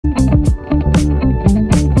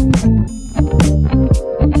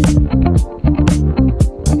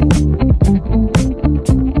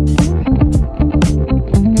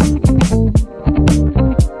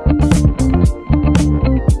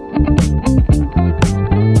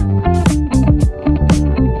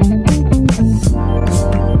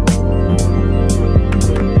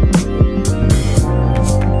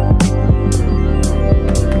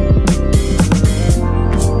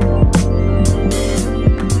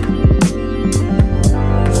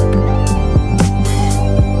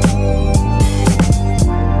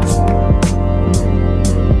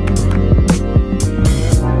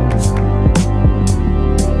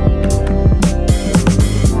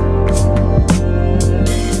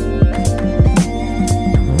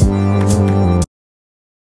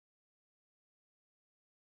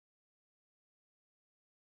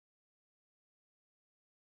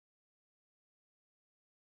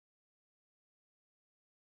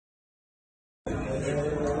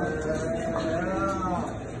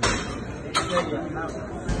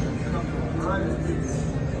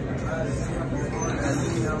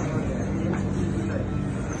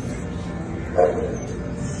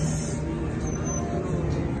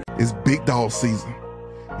It's big dog season,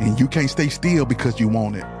 and you can't stay still because you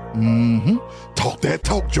want it. Talk that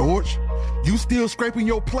talk, George. You still scraping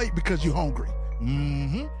your plate because you're hungry.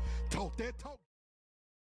 Talk that talk.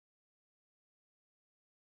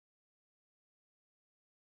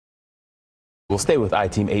 We'll stay with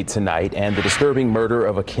iTeam 8 tonight and the disturbing murder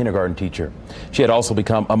of a kindergarten teacher. She had also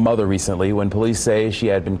become a mother recently when police say she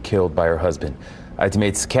had been killed by her husband. iTeam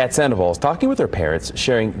 8's Kat Sandoval is talking with her parents,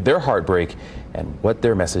 sharing their heartbreak and what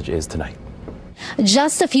their message is tonight.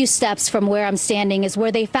 Just a few steps from where I'm standing is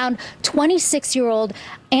where they found 26-year-old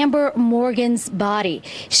Amber Morgan's body.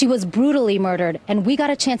 She was brutally murdered, and we got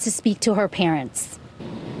a chance to speak to her parents.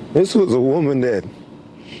 This was a woman that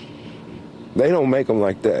they don't make them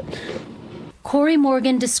like that. Corey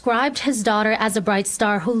Morgan described his daughter as a bright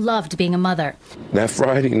star who loved being a mother. That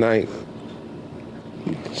Friday night,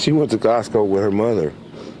 she went to Costco with her mother,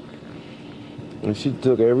 and she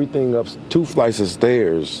took everything up 2 flights of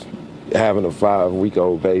stairs, having a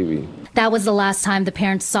 5-week-old baby. That was the last time the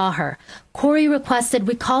parents saw her. Corey requested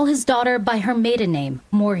we call his daughter by her maiden name,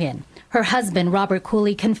 Morgan. Her husband, Robert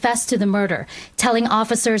Cooley, confessed to the murder, telling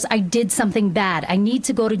officers, "I did something bad. I need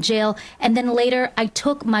to go to jail. And then later, I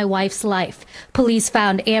took my wife's life." Police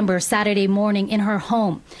found Amber Saturday morning in her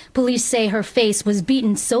home. Police say her face was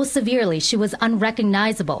beaten so severely she was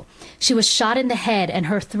unrecognizable. She was shot in the head and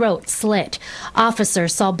her throat slit.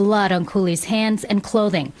 Officers saw blood on Cooley's hands and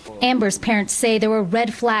clothing. Amber's parents say there were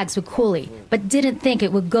red flags with Cooley, but didn't think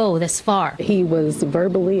it would go this far. He was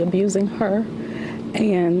verbally abusing her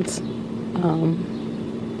and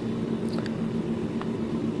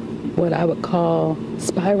what I would call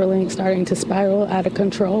starting to spiral out of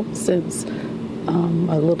control since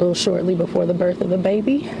a little shortly before the birth of the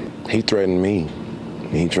baby. He threatened me.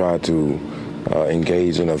 He tried to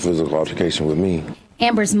engage in a physical altercation with me.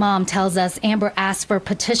 Amber's mom tells us Amber asked for a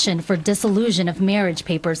petition for dissolution of marriage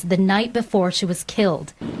papers the night before she was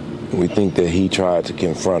killed. We think that he tried to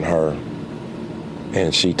confront her,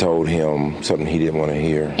 and she told him something he didn't want to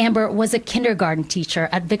hear. Amber was a kindergarten teacher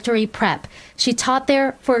at Victory Prep. She taught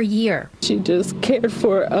there for a year. She just cared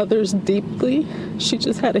for others deeply. She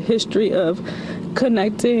just had a history of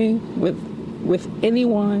connecting with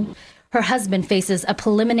anyone. Her husband faces a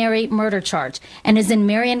preliminary murder charge and is in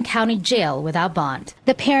Marion County Jail without bond.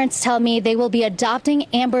 The parents tell me they will be adopting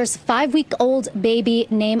Amber's 5-week-old baby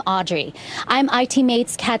named Audrey. I'm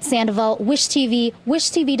iTeammates Kat Sandoval, Wish TV,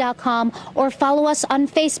 wishtv.com, or follow us on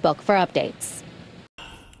Facebook for updates.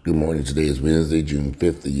 Good morning. Today is Wednesday, June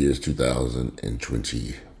 5th. The year is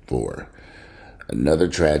 2024. Another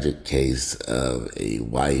tragic case of a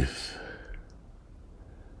wife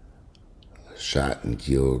shot and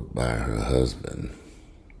killed by her husband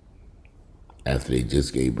after they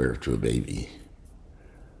just gave birth to a baby.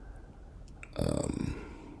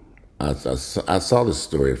 I saw this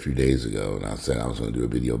story a few days ago, and I said I was going to do a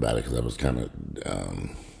video about it because I was kind of...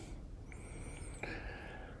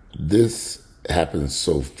 this happens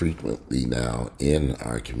so frequently now in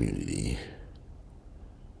our community.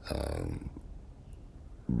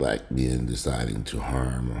 Black men deciding to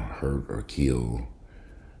harm or hurt or kill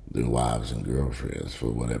their wives and girlfriends for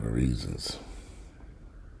whatever reasons.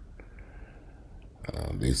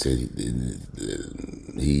 They said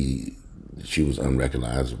she was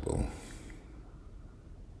unrecognizable.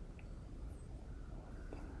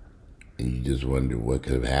 And you just wonder what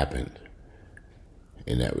could have happened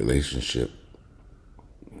in that relationship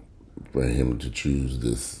for him to choose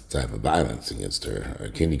this type of violence against her, a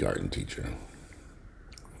kindergarten teacher.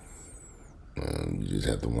 You just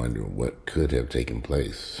have to wonder what could have taken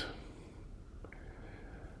place.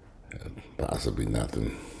 Possibly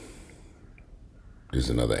nothing. Just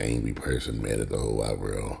another angry person mad at the whole wide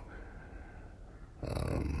world.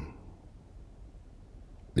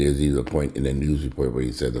 There's even a point in the news report where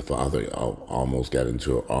he said the father almost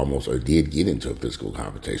did get into a physical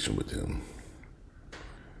confrontation with him.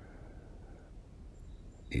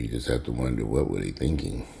 You just have to wonder, what were they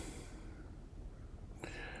thinking?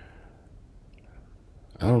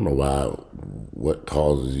 I don't know what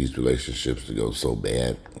causes these relationships to go so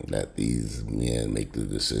bad that these men make the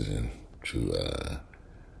decision to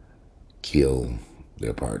kill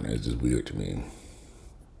their partner. It's just weird to me.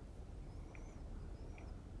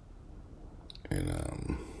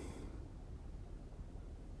 And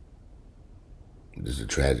this is a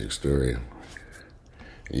tragic story.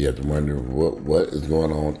 You have to wonder what is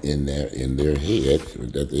going on in their head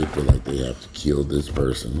that they feel like they have to kill this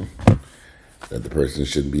person, that the person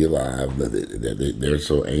shouldn't be alive, but that they're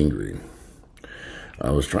so angry.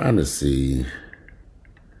 I was trying to see,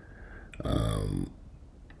 and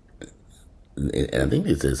I think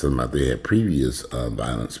they said something about they had previous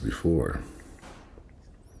violence before.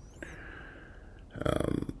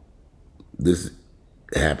 This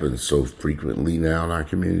happens so frequently now in our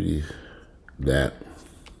communities that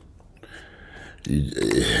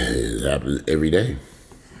it happens every day.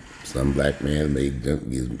 Some black man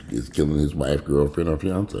is killing his wife, girlfriend, or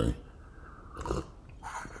fiance.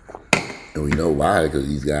 And we know why, because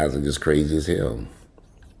these guys are just crazy as hell.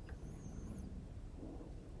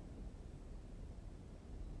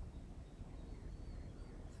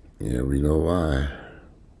 Yeah, we know why.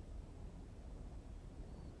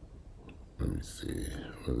 Let me see.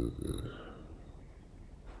 What is this?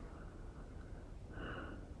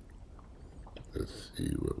 Let's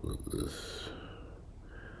see, what was this?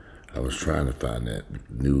 I was trying to find that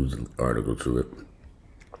news article to it.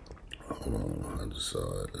 Hold on, I just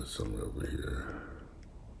saw it. It's somewhere over here.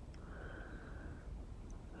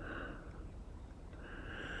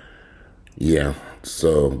 Yeah,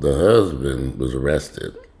 so the husband was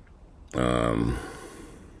arrested.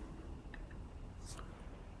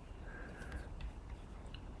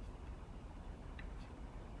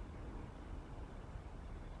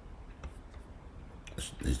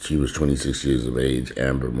 She was 26 years of age,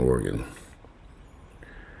 Amber Morgan.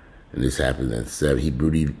 And this happened at 7. He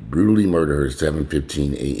brutally murdered her at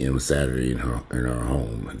 7:15 a.m. Saturday in her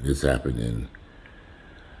home. This happened in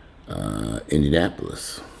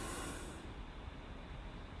Indianapolis.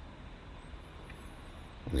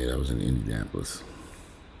 Yeah, that was in Indianapolis,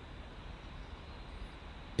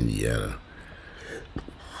 Indiana.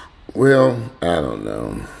 Well, I don't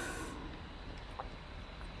know.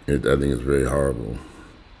 I think it's very horrible.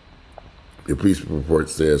 The police report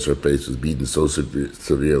says her face was beaten so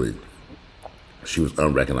severely she was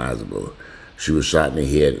unrecognizable. She was shot in the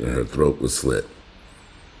head and her throat was slit.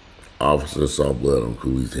 Officers saw blood on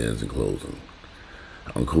Cooley's hands and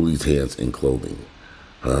clothing.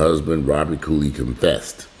 Her husband, Robert Cooley,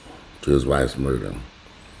 confessed to his wife's murder.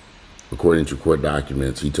 According to court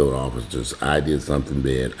documents, he told officers, "I did something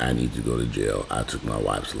bad. I need to go to jail. I took my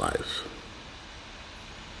wife's life."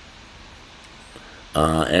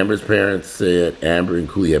 Amber's parents said Amber and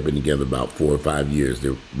Cooley had been together about 4 or 5 years.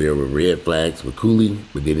 There were red flags with Cooley,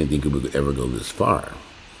 but they didn't think it would ever go this far.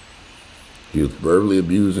 He was verbally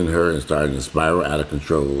abusing her and starting to spiral out of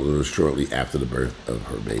control shortly after the birth of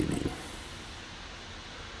her baby.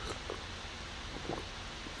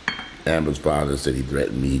 Amber's father said he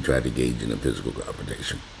threatened me. He tried to engage in a physical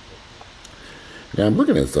confrontation. Now I'm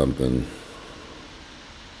looking at something.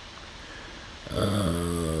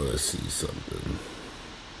 Let's see something.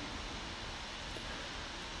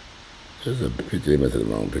 There's a picture. They must have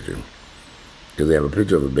the wrong picture. Because they have a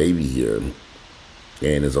picture of a baby here, and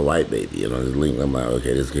it's a white baby. And on this link, I'm like,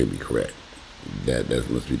 okay, this can't be correct. That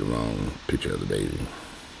must be the wrong picture of the baby.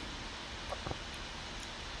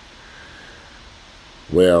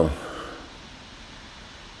 Well,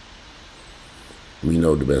 we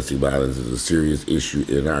know domestic violence is a serious issue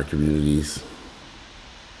in our communities.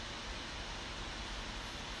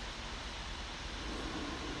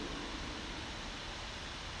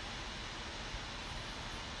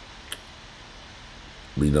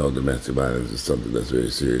 We know domestic violence is something that's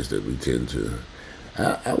very serious that we tend to.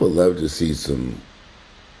 I would love to see some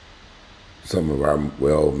of our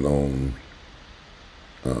well-known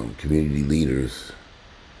community leaders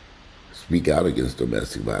speak out against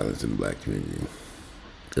domestic violence in the black community,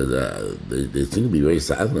 because they seem to be very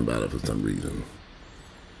silent about it for some reason.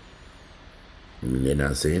 I mean, they're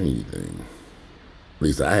not saying anything. At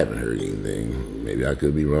least I haven't heard anything. Maybe I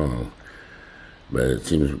could be wrong, but it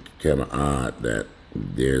seems kind of odd that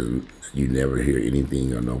you never hear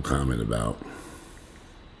anything or no comment about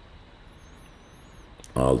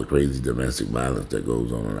all the crazy domestic violence that goes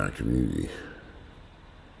on in our community.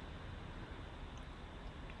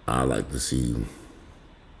 I like to see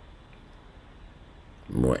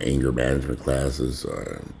more anger management classes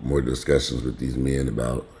or more discussions with these men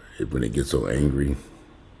about it when they get so angry.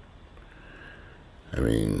 I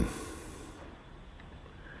mean,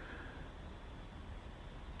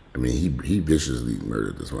 he viciously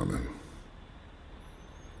murdered this woman.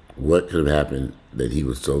 What could have happened that he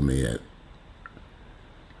was so mad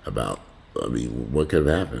about? I mean, what could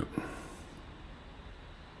have happened?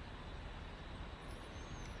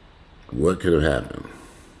 What could have happened?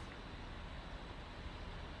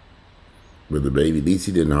 With the baby, at least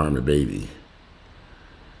he didn't harm the baby.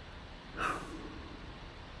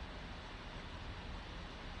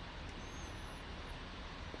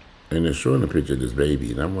 And they're showing a picture of this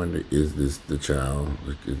baby, and I wonder, is this the child?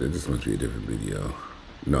 This must be a different video.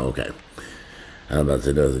 No, okay. I was about to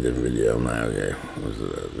say that was a different video. I'm like, okay.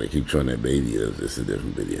 They keep showing that baby. It's a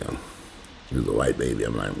different video. It was a white baby.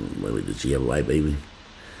 I'm like, wait, did she have a white baby?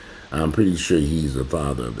 I'm pretty sure he's the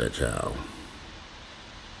father of that child.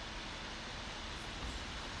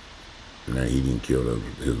 Now he didn't kill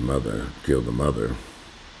his mother, killed the mother.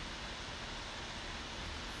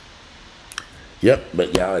 Yep,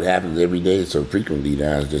 but y'all, it happens every day so frequently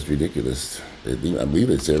now, it's just ridiculous. I believe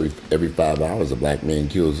it's every 5 hours a black man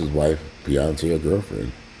kills his wife, fiance, or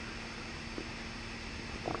girlfriend.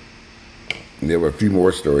 And there were a few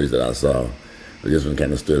more stories that I saw, but this one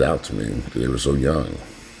kind of stood out to me because they were so young.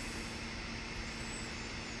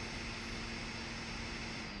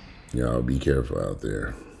 Y'all be careful out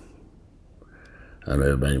there. I know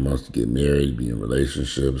everybody wants to get married, be in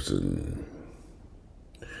relationships, and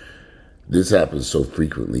this happens so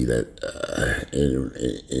frequently that, and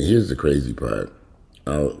here's the crazy part.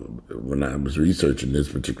 When I was researching this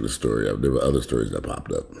particular story, there were other stories that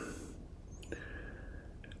popped up.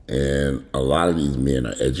 And a lot of these men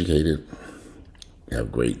are educated,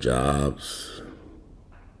 have great jobs.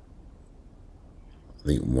 I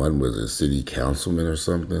think one was a city councilman or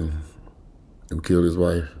something who killed his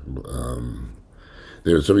wife.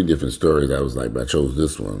 There were so many different stories. I was like, but I chose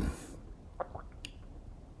this one.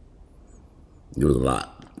 There was a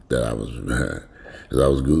lot that I was, as I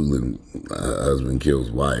was Googling husband kills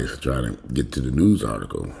wife, trying to get to the news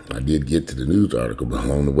article. I did get to the news article, but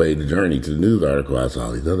along the way, the journey to the news article, I saw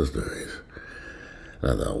all these other stories.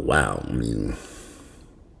 And I thought, wow, I mean,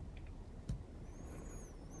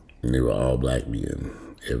 and they were all black men,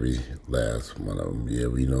 every last one of them. Yeah,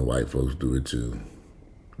 we know white folks do it too.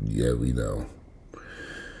 Yeah, we know.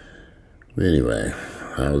 But anyway,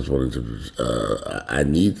 I was wanting to, I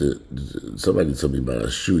need to, somebody told me about a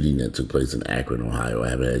shooting that took place in Akron, Ohio. I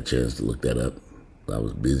haven't had a chance to look that up. I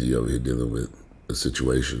was busy over here dealing with a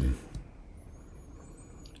situation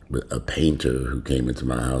with a painter who came into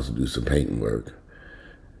my house to do some painting work.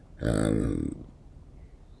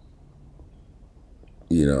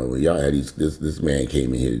 You know, y'all had this man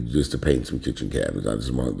came in here just to paint some kitchen cabinets. I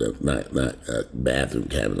just want them, not bathroom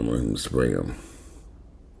cabinets, I want him to spray them.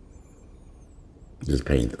 Just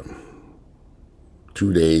paint them.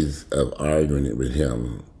 2 days of arguing with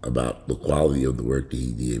him about the quality of the work that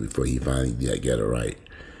he did before he finally got it right.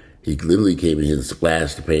 He literally came in here and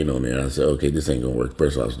splashed the paint on there. And I said, okay, this ain't gonna work.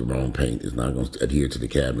 First off, it's the wrong paint. It's not gonna adhere to the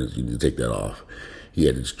cabinets. You need to take that off. He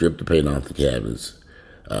had to strip the paint off the cabinets.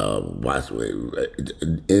 And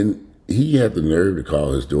he had the nerve to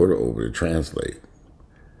call his daughter over to translate.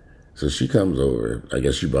 So she comes over. I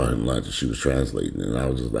guess she brought him lunch and she was translating. And I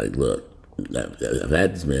was just like, look, I've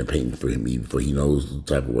had this man painting for me before he knows the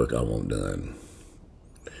type of work I want done.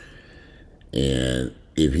 And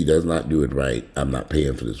if he does not do it right, I'm not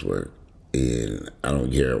paying for this work. And I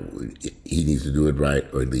don't care. He needs to do it right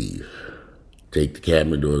or leave. Take the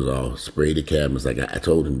cabinet doors off, spray the cabinets like I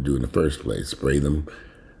told him to do in the first place. Spray them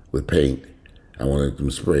with paint. I wanted them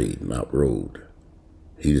sprayed, not rolled.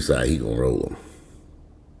 He decided he gonna roll them.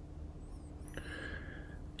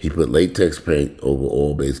 He put latex paint over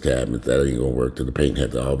oil-based cabinets. That ain't gonna work. Till the paint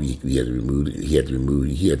had to all be. He had to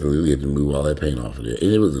literally remove all that paint off of there.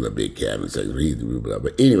 And it wasn't a big cabinet section, but he had to remove it out.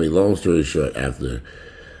 But anyway, long story short, after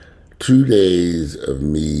 2 days of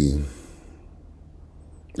me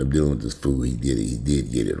dealing with this fool, he did it. He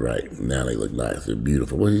did get it right. Now they look nice. They're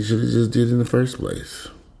beautiful. Well, he should have just did it in the first place.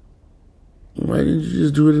 Why didn't you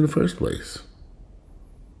just do it in the first place?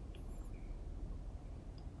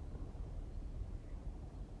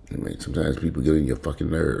 I mean, sometimes people get on your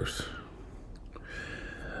fucking nerves.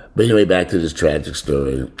 But anyway, back to this tragic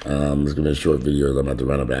story. It's going to be a short video. I'm about to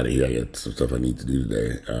run up out of here. I got some stuff I need to do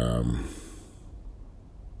today.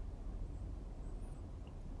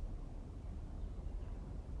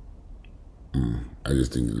 I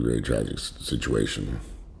just think it's a very tragic situation.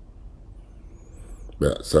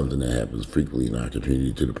 But something that happens frequently in our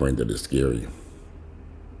community to the point that it's scary.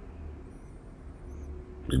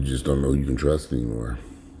 You just don't know who you can trust anymore.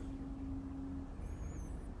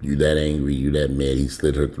 You that angry, you that mad, he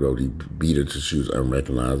slit her throat, he beat her till she was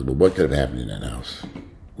unrecognizable. What could have happened in that house?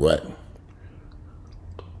 What?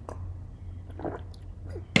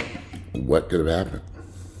 What could have happened?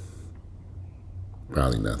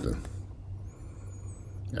 Probably nothing.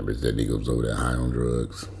 I bet that nigga was over there high on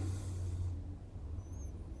drugs.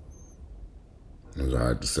 It was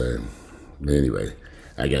hard to say. But anyway,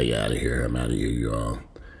 I gotta get out of here. I'm out of here, y'all.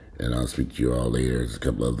 And I'll speak to you all later. There's a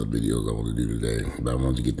couple other videos I want to do today. But I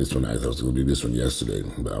wanted to get this one out. I was going to do this one yesterday.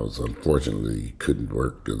 But I was unfortunately couldn't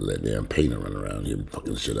work because of that damn painter running around here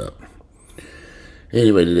fucking shit up.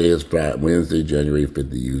 Anyway, today is Wednesday, January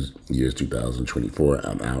 5th, the year 2024.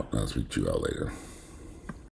 I'm out. I'll speak to you all later.